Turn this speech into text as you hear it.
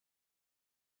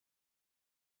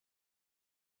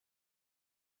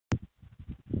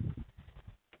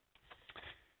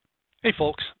Hey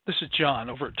folks, this is John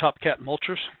over at TopCat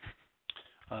Mulchers.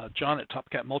 John at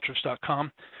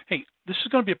TopCatMulchers.com. Hey, this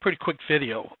is going to be a pretty quick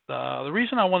video. The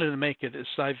reason I wanted to make it is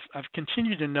I've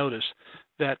continued to notice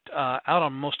that out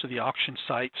on most of the auction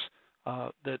sites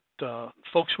that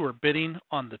folks who are bidding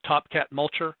on the TopCat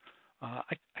Mulcher,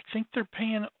 I think they're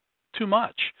paying too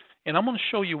much, and I'm going to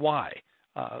show you why.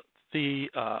 These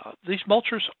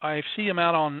mulchers, I see them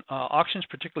out on auctions,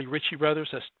 particularly Ritchie Brothers.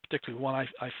 That's particularly one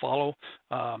I follow.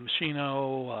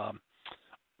 Machino,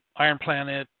 Iron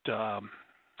Planet,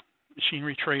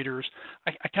 Machinery Traders.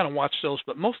 I kind of watch those,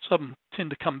 but most of them tend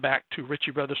to come back to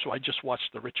Ritchie Brothers, so I just watch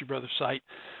the Ritchie Brothers site.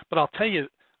 But I'll tell you,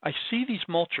 I see these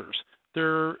mulchers.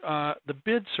 They're the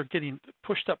bids are getting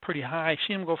pushed up pretty high. I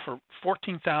see them go for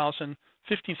 $14,000.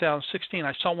 15,000, 16.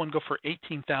 I saw one go for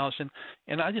 18,000,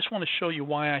 and I just want to show you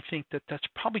why I think that that's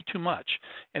probably too much.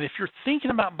 And if you're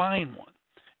thinking about buying one,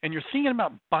 and you're thinking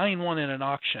about buying one in an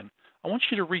auction, I want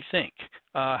you to rethink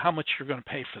how much you're going to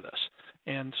pay for this.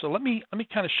 And so let me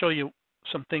kind of show you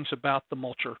some things about the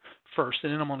mulcher first,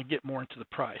 and then I'm going to get more into the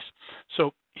price.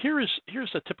 So here's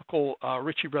a typical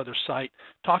Ritchie Brothers site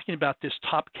talking about this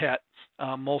TopCat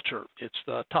mulcher. It's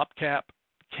the TopCat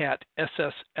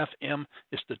SSFM.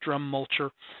 It's the drum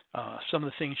mulcher. Some of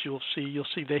the things you'll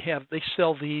see they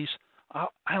sell these.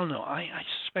 I don't know. I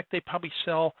suspect they probably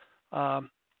sell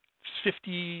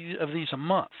 50 of these a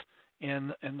month,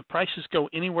 and the prices go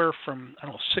anywhere from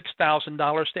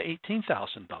 $6,000 to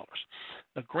 $18,000.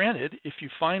 Now, granted, if you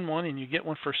find one and you get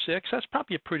one for $6,000, that's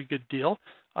probably a pretty good deal.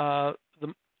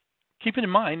 Keeping in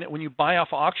mind that when you buy off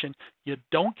auction, you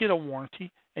don't get a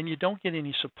warranty and you don't get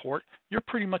any support. You're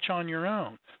pretty much on your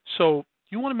own. So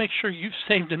you want to make sure you've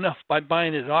saved enough by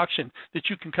buying it at auction that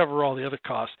you can cover all the other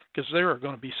costs, because there are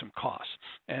going to be some costs.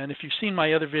 And if you've seen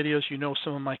my other videos, you know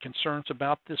some of my concerns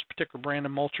about this particular brand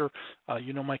of mulcher.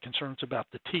 You know my concerns about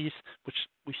the teeth, which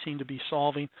we seem to be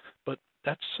solving, but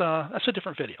that's a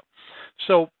different video.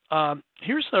 So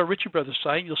here's the Ritchie Brothers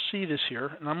site. You'll see this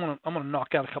here, and I'm gonna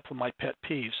knock out a couple of my pet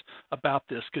peeves about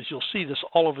this, because you'll see this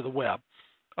all over the web.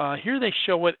 Here they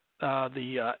show it,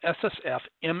 the SSF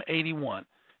M81,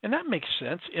 and that makes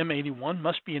sense. M81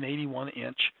 must be an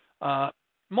 81-inch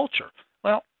mulcher.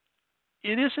 Well,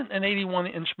 it isn't an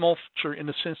 81-inch mulcher in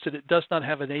the sense that it does not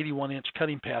have an 81-inch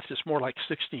cutting path. It's more like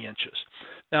 60 inches.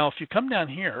 Now, if you come down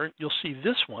here, you'll see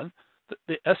this one,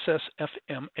 the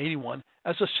SSFM 81,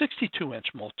 as a 62-inch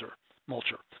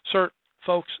mulcher. So,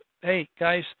 folks, hey,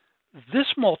 guys, this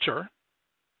mulcher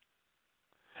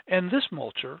and this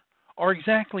mulcher are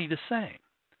exactly the same.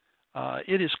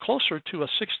 It is closer to a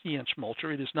 60-inch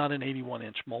mulcher. It is not an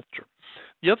 81-inch mulcher.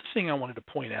 The other thing I wanted to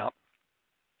point out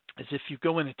is if you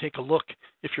go in and take a look,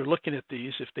 if you're looking at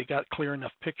these, if they got clear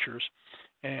enough pictures,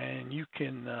 and you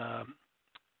can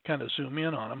kind of zoom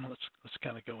in on them. Let's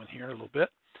kind of go in here a little bit.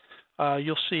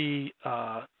 You'll see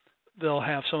they'll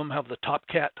have, some of them have the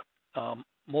TopCat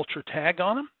mulcher tag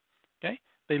on them. Okay,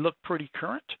 they look pretty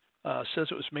current. Says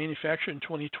it was manufactured in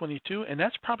 2022, and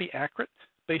that's probably accurate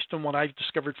based on what I've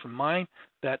discovered from mine.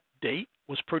 That date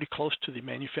was pretty close to the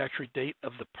manufacturing date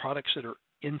of the products that are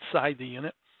inside the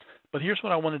unit. But here's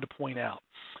what I wanted to point out.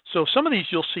 So some of these,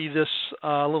 you'll see this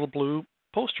little blue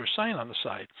poster sign on the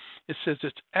side. It says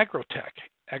it's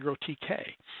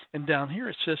AGROTK, and down here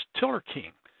it says Tiller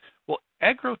King. Well,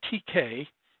 AGROTK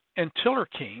and Tiller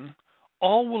King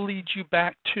all will lead you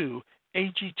back to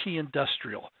AGT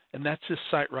Industrial, and that's this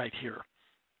site right here.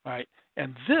 All right,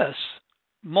 and this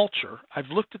mulcher, I've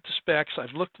looked at the specs,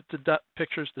 I've looked at the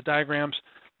pictures, the diagrams.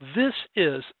 This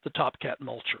is the TopCat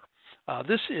mulcher.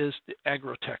 This is the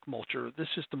AGROTK mulcher. This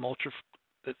is the mulcher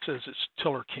that says it's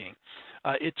Tiller King.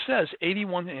 It says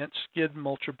 81-inch skid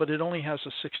mulcher, but it only has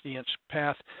a 60-inch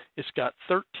path. It's got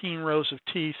 13 rows of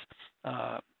teeth.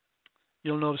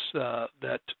 You'll notice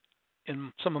that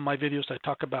in some of my videos I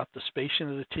talk about the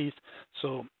spacing of the teeth,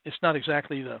 so it's not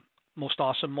exactly the most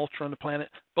awesome mulcher on the planet,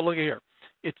 but look at here.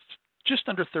 It's just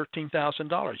under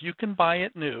 $13,000. You can buy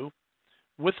it new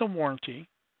with a warranty,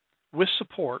 with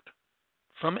support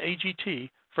from AGT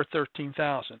for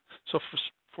 $13,000. So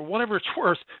for whatever it's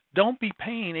worth, don't be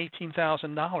paying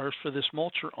 $18,000 for this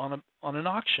mulcher on an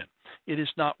auction. It is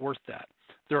not worth that.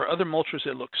 There are other mulchers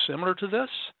that look similar to this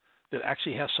that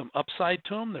actually have some upside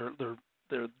to them.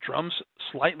 Their drums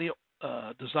slightly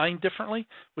designed differently,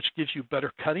 which gives you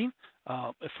better cutting.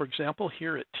 For example,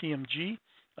 here at TMG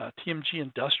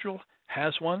Industrial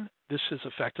has one. This is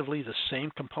effectively the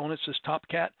same components as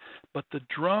TopCat, but the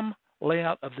drum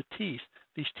layout of the teeth,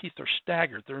 these teeth are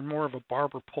staggered. They're more of a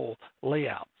barber pole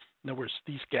layout. In other words,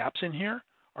 these gaps in here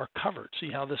are covered. See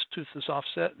how this tooth is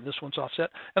offset and this one's offset?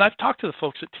 And I've talked to the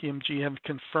folks at TMG and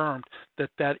confirmed that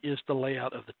that is the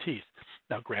layout of the teeth.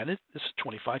 Now, granted, this is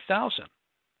 $25,000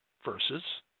 versus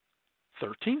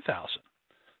 $13,000.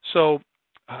 So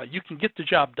you can get the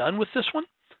job done with this one.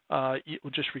 It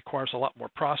just requires a lot more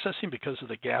processing because of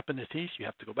the gap in the teeth. You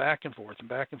have to go back and forth and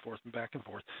back and forth and back and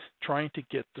forth, trying to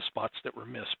get the spots that were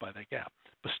missed by that gap.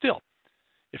 But still,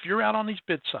 if you're out on these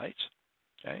bid sites,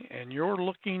 okay, and you're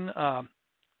looking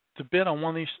to bid on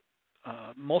one of these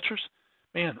mulchers,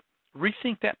 man,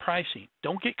 rethink that pricing.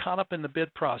 Don't get caught up in the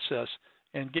bid process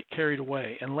and get carried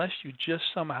away unless you just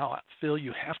somehow feel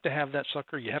you have to have that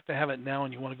sucker, you have to have it now,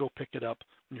 and you want to go pick it up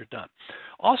when you're done.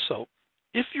 Also,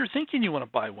 if you're thinking you want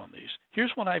to buy one of these,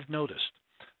 here's what I've noticed,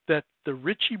 that the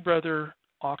Ritchie Brothers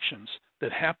auctions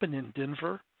that happen in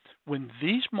Denver, when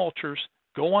these mulchers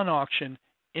go on auction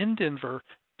in Denver,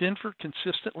 Denver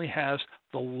consistently has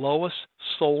the lowest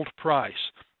sold price,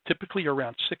 typically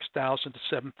around $6,000 to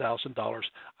 $7,000.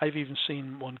 I've even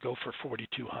seen one go for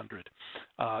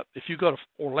 $4,200. If you go to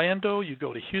Orlando, you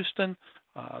go to Houston,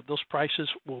 those prices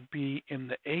will be in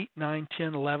the 8, 9,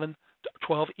 10, 11,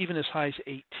 12, even as high as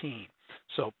 18.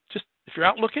 So just if you're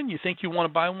out looking, you think you want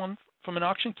to buy one from an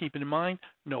auction, keep it in mind,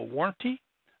 no warranty,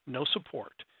 no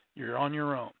support. You're on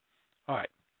your own. All right.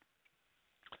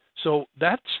 So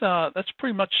that's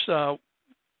pretty much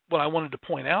what I wanted to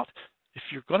point out. If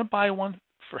you're going to buy one,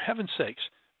 for heaven's sakes,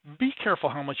 be careful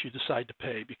how much you decide to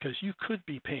pay, because you could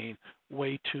be paying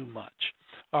way too much.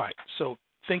 All right, so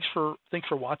thanks for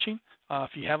watching. If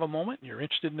you have a moment and you're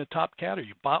interested in the TopCat, or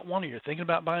you bought one, or you're thinking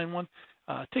about buying one,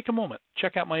 take a moment,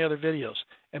 check out my other videos,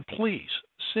 and please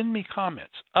send me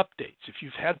comments, updates. If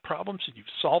you've had problems and you've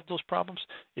solved those problems,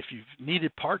 if you've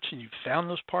needed parts and you've found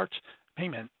those parts, hey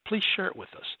man, please share it with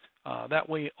us. That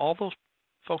way all those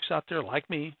folks out there like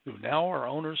me who now are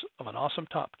owners of an awesome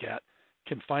TopCat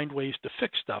can find ways to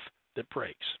fix stuff that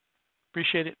breaks.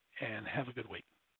 Appreciate it, and have a good week.